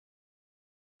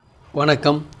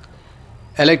வணக்கம்.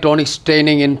 Electronics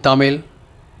training இன்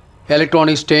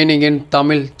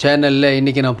தமிழ் சேனலில்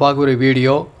இன்றைக்கி நான் பார்க்குற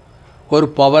வீடியோ ஒரு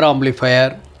பவர்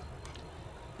ஆம்ப்ளிஃபையர்,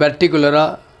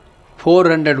 பர்டிகுலராக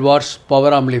 400 watts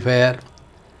power amplifier,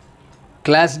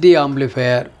 class D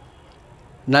amplifier,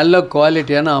 நல்ல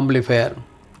குவாலிட்டியான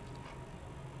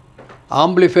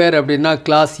ஆம்ப்ளிஃபையர் அப்படின்னா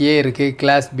கிளாஸ் ஏ இருக்குது,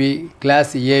 கிளாஸ் பி,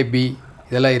 கிளாஸ் ஏபி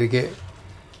இதெல்லாம் இருக்குது.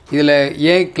 இதில்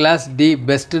ஏன் கிளாஸ் டி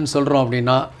பெஸ்ட்டுன்னு சொல்கிறோம்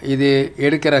அப்படின்னா, இது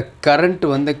எடுக்கிற கரண்ட்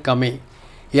வந்து கம்மி.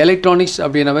 எலக்ட்ரானிக்ஸ்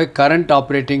அப்படின்னாவே கரண்ட்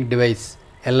ஆப்ரேட்டிங் டிவைஸ்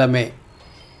எல்லாமே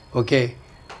ஓகே.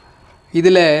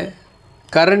 இதில்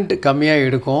கரண்ட் கம்மியாக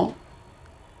எடுக்கும்.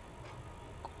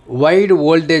 Wide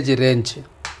voltage range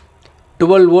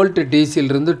 12 volt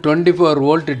டிசியிலிருந்து 24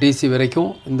 volt DC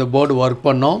வரைக்கும் இந்த போர்டு ஒர்க்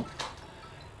பண்ணோம்.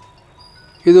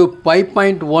 இது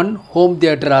 5.1 ஹோம்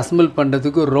தியேட்டர் அசம்பிள்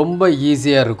பண்ணுறதுக்கு ரொம்ப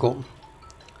ஈஸியாக இருக்கும்.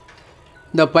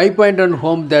 இந்த 5.1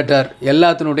 ஹோம் தியேட்டர்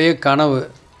எல்லாத்தினுடைய கனவு.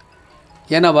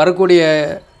 ஏன்னா வரக்கூடிய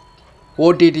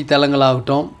ஓடிடி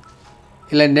தளங்களாகட்டும்,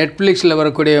 இல்லை நெட்ஃப்ளிக்ஸில்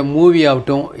வரக்கூடிய மூவி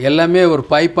ஆகட்டும், எல்லாமே ஒரு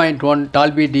 5.1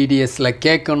 டால்பி டிடிஎஸில்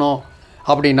கேட்கணும்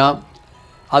அப்படின்னா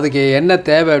அதுக்கு என்ன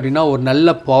தேவை அப்படின்னா, ஒரு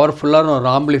நல்ல பவர்ஃபுல்லான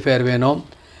ஒரு ஆம்ப்ளிஃபையர் வேணும்.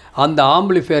 அந்த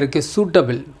ஆம்ப்ளிஃபையருக்கு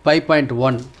சூட்டபிள்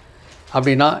 5.1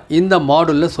 அப்படின்னா இந்த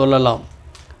மாடலில் சொல்லலாம்.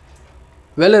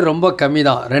 விலை ரொம்ப கம்மி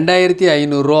தான்,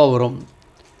 2500 ரூபா வரும்.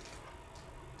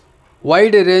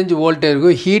 வைடு ரேஞ்ச்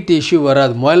வோல்டேஜுக்கு ஹீட் இஷ்யூ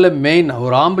வராது. முதல்ல மெயின்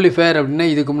ஒரு ஆம்ப்ளிஃபையர் அப்படின்னா,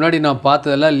 இதுக்கு முன்னாடி நான்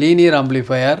பார்த்ததெல்லாம் லீனியர்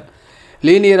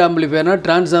ஆம்ப்ளிஃபையர்னால்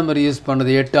டிரான்ஸ்ஃபார்மர் யூஸ்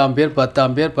பண்ணுது. 8 ஆம்பியர், 10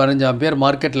 ஆம்பியர், 15 ஆம்பியர்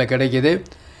மார்க்கெட்டில் கிடைக்கிது.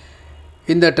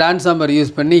 இந்த டிரான்ஸ்ஃபார்மர்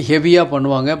யூஸ் பண்ணி ஹெவியாக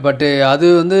பண்ணுவாங்க. பட்டு அது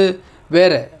வந்து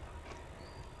வேறு.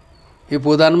 இப்போ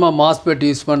உதாரணமாக மாஸ்பெட்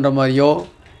யூஸ் பண்ணுற மாதிரியோ,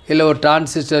 இல்லை ஒரு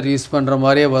டிரான்சிஸ்டர் யூஸ் பண்ணுற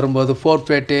மாதிரியே வரும்போது 4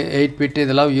 பிட் 8 பிட்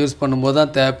இதெல்லாம் யூஸ் பண்ணும்போது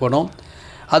தான் தேவைப்படும்.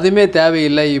 அதுவுமே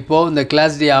தேவையில்லை. இப்போது இந்த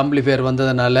கிளாஸ் டி ஆம்ப்ளிஃபையர்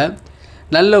வந்ததுனால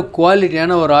நல்ல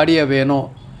குவாலிட்டியான ஒரு ஆடியோ வேணும்.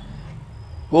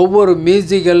 ஒவ்வொரு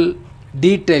மியூசிக்கல்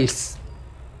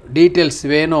டீட்டெயில்ஸ்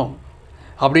வேணும்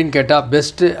அப்படின்னு கேட்டால்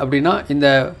பெஸ்ட்டு அப்படின்னா இந்த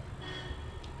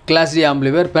கிளாஸ் டி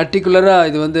ஆம்ப்ளிஃபையர். பர்டிகுலராக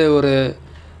இது வந்து ஒரு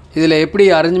இதில் எப்படி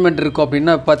அரேஞ்ச்மெண்ட் இருக்கும்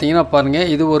அப்படின்னா பார்த்தீங்கன்னா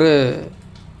பாருங்கள், இது ஒன்று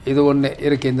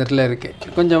இருக்குது, இந்த இடத்துல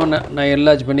இருக்குது. கொஞ்சம் நான்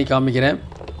என்லார்ஜ் பண்ணி காமிக்கிறேன்.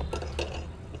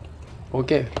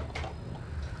 ஓகே,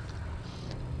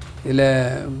 இதில்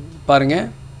பாருங்கள்,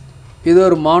 இது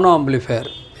ஒரு மானோ ஆம்ப்ளிஃபையர்.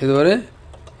 இது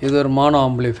ஒரு மானோ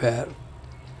ஆம்ப்ளிஃபையர்.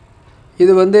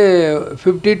 இது வந்து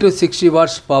 50 to 60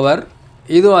 வாட்ஸ் பவர்.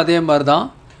 இதுவும் அதே மாதிரி தான்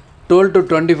 12 to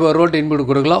 24 வோல்ட் இன்புட்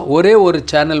கொடுக்கலாம். ஒரே ஒரு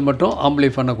சேனல் மட்டும்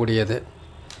ஆம்ப்ளிஃபை பண்ணக்கூடியது.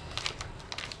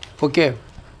 ஓகே,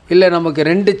 இல்லை நமக்கு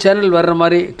 2 சேனல் வர்ற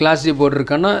மாதிரி கிளாஸ் டி போர்டு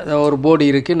இருக்குன்னா ஒரு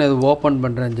போர்டு இருக்குது. நான் இது ஓப்பன்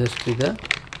பண்ணுறேன். ஜஸ்ட்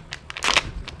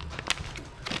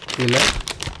இதில்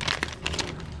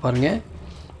பாருங்கள்,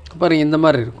 இந்த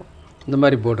மாதிரி இருக்கும். இந்த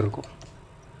மாதிரி போர்டு இருக்கும்.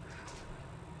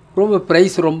 ரொம்ப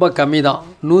ப்ரைஸ் ரொம்ப கம்மி தான்,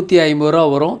 150 ரூபா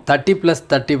வரும். 30 +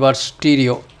 30 வாட்ஸ்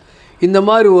ஸ்டீரியோ. இந்த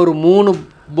மாதிரி ஒரு 3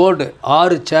 போர்டு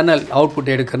 6 சேனல் அவுட்புட்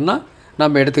எடுக்கணும்னா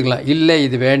நம்ம எடுத்துக்கலாம். இல்லை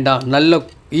இது வேண்டாம், நல்ல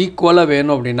ஈக்குவலாக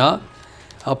வேணும் அப்படின்னா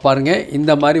பாருங்கள்,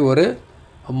 இந்த மாதிரி ஒரு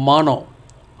மானோ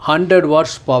 100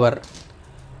 watts power,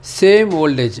 same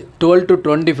voltage 12 to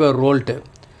 24 volt.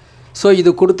 So இது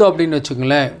கொடுத்தோம் அப்படின்னு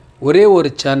வச்சுக்கோங்களேன், ஒரே ஒரு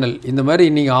சேனல். இந்த மாதிரி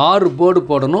நீங்கள் 6 போர்டு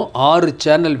போடணும், 6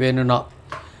 சேனல் வேணும்னா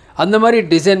அந்த மாதிரி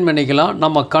டிசைன் பண்ணிக்கலாம்.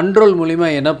 நம்ம கண்ட்ரோல் மூலிமா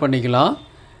என்ன பண்ணிக்கலாம்,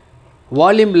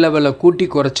 வால்யூம் லெவலை கூட்டி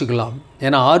குறைச்சிக்கலாம்.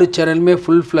 ஏன்னா 6 சேனலுமே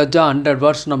ஃபுல் ஃப்ளஜ்ஜாக 100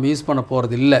 வாட்ஸ் நம்ம யூஸ் பண்ண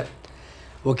போகிறது இல்லை.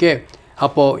 ஓகே,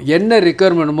 அப்போது என்ன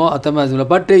ரிக்குவயர்மெண்ட்டுமோ அந்த மாதிரி.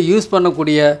 பட்டு யூஸ்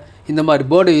பண்ணக்கூடிய இந்த மாதிரி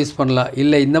போர்டு யூஸ் பண்ணலாம்.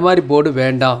 இல்லை இந்த மாதிரி போர்டு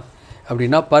வேண்டாம்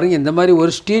அப்படின்னா பாருங்கள், இந்த மாதிரி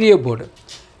ஒரு ஸ்டீரியோ போர்டு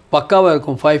பக்காவாக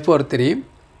இருக்கும். 543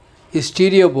 இது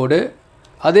ஸ்டீரியோ போர்டு.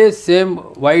 அதே same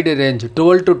wide range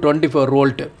 12 to 24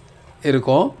 volt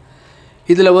இருக்கும்.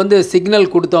 இதில் வந்து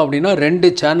சிக்னல் கொடுத்தோம் அப்படின்னா 2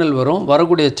 சேனல் வரும்.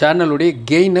 வரக்கூடிய சேனலுடைய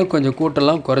கெயினை கொஞ்சம்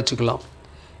கூட்டலாம், குறைச்சிக்கலாம்.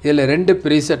 இதில் 2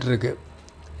 ப்ரீசெட் இருக்குது.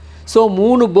 ஸோ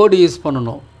 3 போர்டு யூஸ்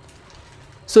பண்ணணும்.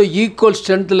 ஸோ ஈக்குவல்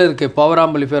ஸ்ட்ரென்த்தில் இருக்குது பவர்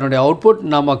ஆம்ப்ளிஃபையருடைய அவுட்புட்.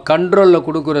 நம்ம கண்ட்ரோலில்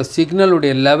கொடுக்குற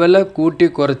சிக்னலுடைய லெவலை கூட்டி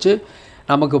குறைச்சி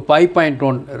நமக்கு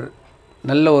 5.1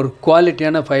 நல்ல ஒரு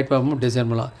குவாலிட்டியான 5.1 டிசைன்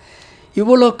பண்ணலாம்.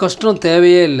 இவ்வளோ கஷ்டம்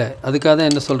தேவையே இல்லை. அதுக்காக தான்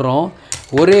என்ன சொல்கிறோம்,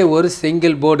 ஒரே ஒரு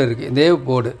சிங்கிள் போர்டு இருக்குது. இதே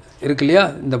போர்டு இருக்கு இல்லையா,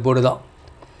 இந்த போர்டு தான்.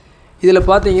 இதில்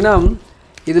பார்த்தீங்கன்னா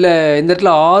இதில் இந்த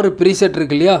இடத்துல 6 ப்ரீசெட்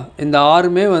இருக்குது இல்லையா, இந்த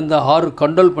 6மே வந்து 6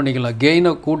 கண்ட்ரோல் பண்ணிக்கலாம்.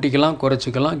 கெயினை கூட்டிக்கலாம்,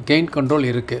 குறைச்சிக்கலாம். கெயின் கண்ட்ரோல்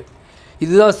இருக்குது.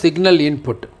 இதுதான் சிக்னல்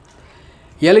இன்புட்.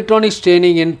 எலக்ட்ரானிக்ஸ்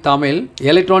ட்ரைனிங்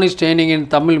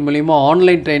இன் தமிழ் மூலிமா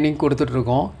ஆன்லைன் ட்ரைனிங்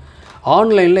கொடுத்துட்ருக்கோம்.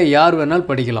 ஆன்லைனில் யார் வேணாலும்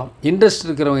படிக்கலாம். இன்ட்ரெஸ்ட்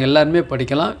இருக்கிறவங்க எல்லாருமே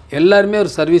படிக்கலாம். எல்லாருமே ஒரு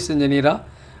சர்வீஸ் இன்ஜினியராக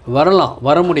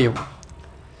வர முடியும்.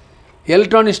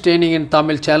 எலக்ட்ரானிக்ஸ் ட்ரைனிங் இன்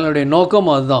தமிழ் சேனலுடைய நோக்கம்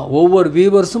அதுதான். ஒவ்வொரு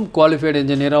வியூவர்ஸும் குவாலிஃபைடு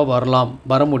இன்ஜினியராக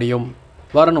வர முடியும்,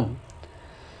 வரணும்.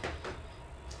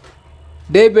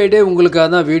 டே பை டே உங்களுக்காக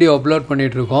தான் வீடியோ அப்லோட்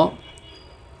பண்ணிகிட்ருக்கோம்.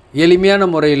 எளிமையான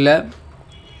முறையில்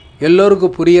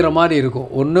எல்லோருக்கும் புரிகிற மாதிரி இருக்கும்.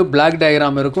 ஒன்று பிளாக்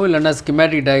டயக்ராம் இருக்கும், இல்லைன்னா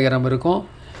ஸ்கிமேட்டிக் டயக்ராம் இருக்கும்,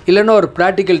 இல்லைன்னா ஒரு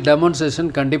ப்ராக்டிக்கல்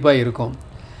டெமான்ஸ்ட்ரேஷன் கண்டிப்பாக இருக்கும்.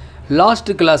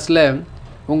 லாஸ்ட் கிளாஸில்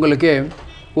உங்களுக்கு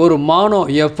ஒரு மானோ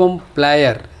எஃப்எம்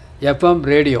பிளேயர், எஃப்எம்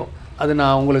ரேடியோ அது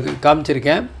நான் உங்களுக்கு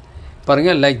காமிச்சிருக்கேன்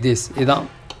பாருங்கள். லைக் திஸ், இதுதான்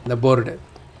இந்த போர்டு.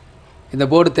 இந்த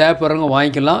போர்டு தேவைப்படுறவங்க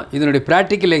வாங்கிக்கலாம். இதனுடைய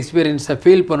ப்ராக்டிக்கல் எக்ஸ்பீரியன்ஸை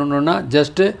ஃபீல் பண்ணணுன்னா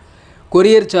ஜஸ்ட்டு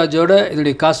கொரியர் சார்ஜோடு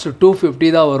இதனுடைய காஸ்ட்டு 250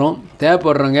 தான் வரும்.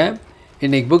 தேவைப்படுறவங்க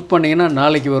இன்றைக்கி புக் பண்ணிங்கன்னா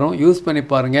நாளைக்கு வரும். யூஸ் பண்ணி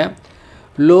பாருங்கள்.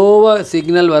 லோவாக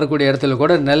சிக்னல் வரக்கூடிய இடத்துல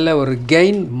கூட நல்ல ஒரு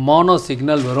கெயின் மானோ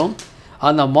சிக்னல் வரும்.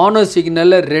 அந்த மானோ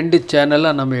சிக்னலில் 2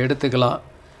 சேனலாக நம்ம எடுத்துக்கலாம்.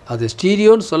 அது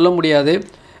ஸ்டீரியோன்னு சொல்ல முடியாது.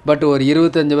 பட் ஒரு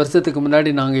 25 வருஷத்துக்கு முன்னாடி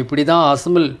நாங்கள் இப்படி தான்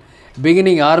அசம்பிள்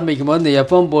பிகினிங் ஆரம்பிக்கும் போது இந்த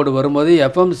எஃப்எம் போர்டு வரும்போது,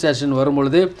 எஃப்எம் ஸ்டேஷன்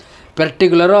வரும்பொழுது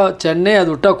பர்டிகுலராக சென்னை,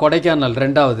 அது விட்டால் கொடைக்கானல்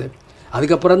 2வது.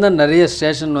 அதுக்கப்புறம் தான் நிறைய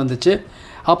ஸ்டேஷன் வந்துச்சு.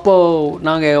 அப்போது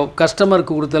நாங்கள்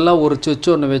கஸ்டமருக்கு கொடுத்தெல்லாம் ஒரு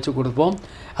சுவிட்ச் ஒன்று வச்சு கொடுப்போம்.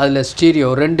 அதில்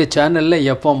ஸ்டீரியோ 2 சேனலில்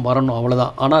எஃப்எம் வரணும்,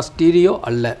 அவ்வளோதான். ஆனால் ஸ்டீரியோ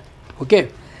அல்ல. ஓகே,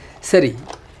 சரி.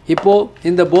 இப்போது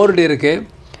இந்த போர்டு இருக்குது.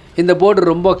 இந்த போர்டு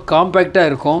ரொம்ப காம்பேக்டாக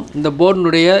இருக்கும். இந்த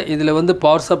போர்டுனுடைய இதில் வந்து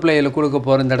பவர் சப்ளையில் கொடுக்க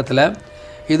போகிற இந்த இடத்துல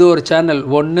இது ஒரு சேனல்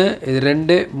 1, இது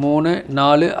 2, 3,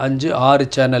 4, 5, 6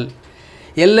 சேனல்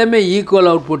எல்லாமே ஈக்குவல்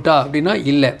அவுட்புட்டா அப்படின்னா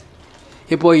இல்லை.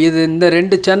 இப்போது இது இந்த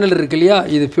 2 சேனல் இருக்கு இல்லையா,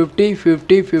 இது 50,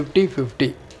 50, 50, 50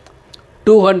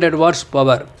 200 வாட்ஸ்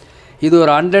பவர். இது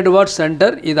ஒரு 100 வாட்ஸ்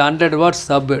சென்டர், இது 100 வாட்ஸ்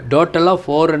சப், டோட்டலாக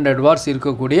 400 வாட்ஸ்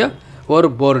இருக்கக்கூடிய ஒரு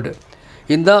போர்டு.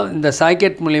 இந்த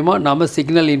சாக்கெட் மூலிமா நம்ம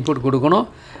சிக்னல் இன்புட் கொடுக்கணும்.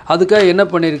 அதுக்காக என்ன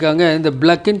பண்ணியிருக்காங்க, இந்த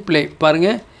பிளக் அண்ட் ப்ளே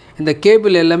பாருங்கள். இந்த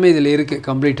கேபிள் எல்லாமே இதில் இருக்குது.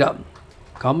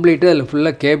 கம்ப்ளீட்டாக இதில்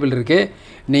ஃபுல்லாக கேபிள் இருக்குது.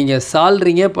 நீங்கள்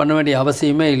சால்ட்ரிங்கே பண்ண வேண்டிய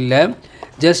அவசியமே இல்லை.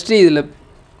 ஜஸ்ட்டு இதில்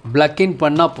பிளக் இன்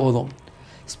பண்ணால் போதும்,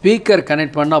 ஸ்பீக்கர்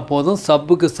கனெக்ட் பண்ணால் போதும்,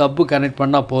 சப்பு கனெக்ட்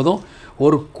பண்ணால் போதும்.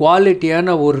 ஒரு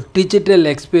குவாலிட்டியான ஒரு டிஜிட்டல்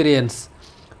எக்ஸ்பீரியன்ஸ்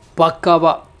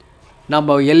பக்காவாக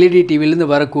நம்ம எல்இடி டிவிலேருந்து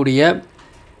வரக்கூடிய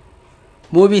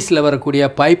மூவிஸில் வரக்கூடிய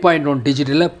 5.1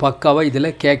 டிஜிட்டலில் பக்காவாக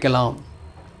இதில் கேட்கலாம்.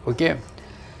 ஓகே,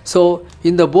 ஸோ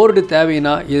இந்த போர்டு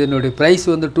தேவைன்னா இதனுடைய ப்ரைஸ்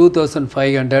வந்து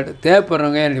 2500.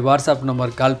 தேவைப்படுறவங்க என்னுடைய வாட்ஸ்அப்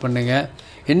நம்பருக்கு கால் பண்ணுங்கள்.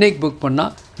 இன்றைக்கி புக்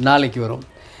பண்ணால் நாளைக்கு வரும்.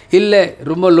 இல்லை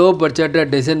ரொம்ப லோ பட்ஜெட்டாக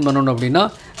டிசைன் பண்ணணும் அப்படின்னா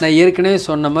நான் ஏற்கனவே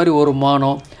சொன்ன மாதிரி ஒரு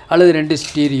மானோ அல்லது 2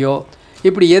 ஸ்டீரியோ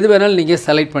இப்படி எது வேணாலும் நீங்கள்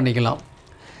செலக்ட் பண்ணிக்கலாம்.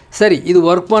 சரி, இது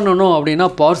ஒர்க் பண்ணணும் அப்படின்னா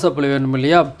பவர் சப்ளை வேணும்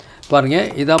இல்லையா? பாருங்கள்,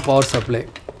 இதுதான் பவர் சப்ளை.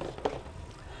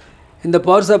 இந்த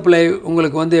பவர் சப்ளை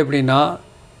உங்களுக்கு வந்து எப்படின்னா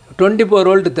 24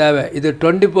 வோல்ட் தேவை. இது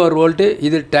 24 வோல்ட்டு,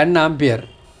 இது 10 ஆம்பியர்.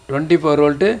 24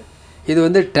 வோல்ட்டு, இது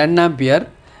வந்து 10 ஆம்பியர்.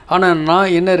 ஆனால்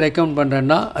நான் என்ன ரெக்கமெண்ட்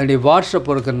பண்ணுறேன்னா அப்படி வாட்ஸை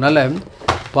பொறுக்கிறதுனால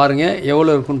பாருங்கள்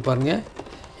எவ்வளோ இருக்குன்னு பாருங்கள்.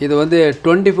 இது வந்து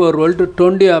 24 வோல்ட்டு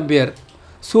 20 ஆம்பியர்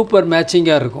சூப்பர்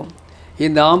மேட்சிங்காக இருக்கும்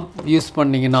இந்த ஆம்ப் யூஸ்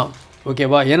பண்ணிங்கன்னா.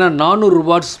 ஓகேவா? ஏன்னா 400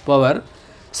 வாட்ஸ் பவர்.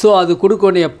 ஸோ அது கொடுக்க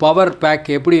வேண்டிய பவர் பேக்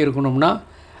எப்படி இருக்கணும்னா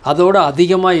அதோட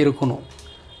அதிகமாக இருக்கணும்.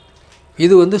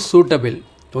 இது வந்து சூட்டபிள்.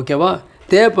 ஓகேவா?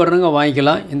 தேவைப்படுறவங்க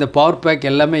வாங்கிக்கலாம். இந்த பவர் பேக்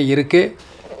எல்லாமே இருக்குது.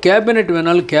 கேபினெட்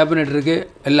வேணாலும் கேபினெட் இருக்குது,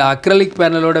 இல்லை அக்ரலிக்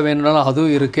பேனலோடு வேணுனாலும்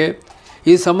அதுவும் இருக்குது.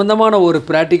 இது சம்மந்தமான ஒரு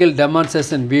ப்ராக்டிக்கல்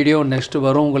டெமான்ஸ்ட்ரேஷன் வீடியோ நெக்ஸ்ட்டு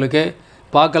வரும், உங்களுக்கு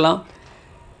பார்க்கலாம்.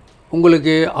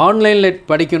 உங்களுக்கு ஆன்லைனில்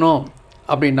படிக்கணும்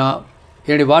அப்படின்னா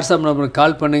என்னுடைய வாட்ஸ்அப் நம்பருக்கு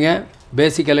கால் பண்ணுங்கள்.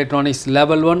 பேசிக் electronics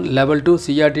level 1, level 2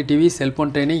 CRT TV,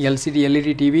 cellphone training, LCD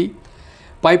LED TV,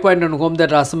 5.1 home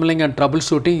theater assembling and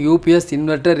troubleshooting, UPS,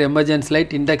 inverter, emergency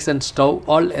light, induction stove,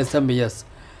 all SMBS.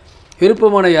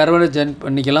 விருப்பமான யாரோட ஜாயின்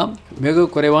பண்ணிக்கலாம். மிக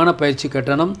குறைவான பயிற்சி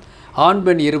கட்டணம். ஆண்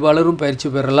பெண் இருபாலரும் பயிற்சி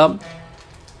பெறலாம்.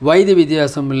 வயது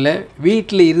வித்தியாசம் இல்லை.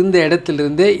 வீட்டில் இருந்த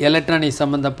இடத்திலிருந்து எலக்ட்ரானிக்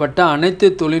சம்பந்தப்பட்ட அனைத்து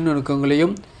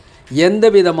தொழில்நுட்பங்களையும் எந்த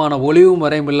விதமான ஒளிவு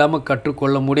மறைவும் இல்லாமல்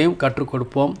கற்றுக்கொள்ள முடியும், கற்றுக்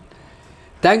கொடுப்போம்.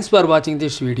 தேங்க்ஸ் ஃபார் வாட்சிங்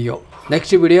திஸ் வீடியோ.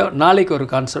 நெக்ஸ்ட் வீடியோ நாளைக்கு ஒரு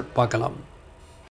கான்செப்ட் பார்க்கலாம்.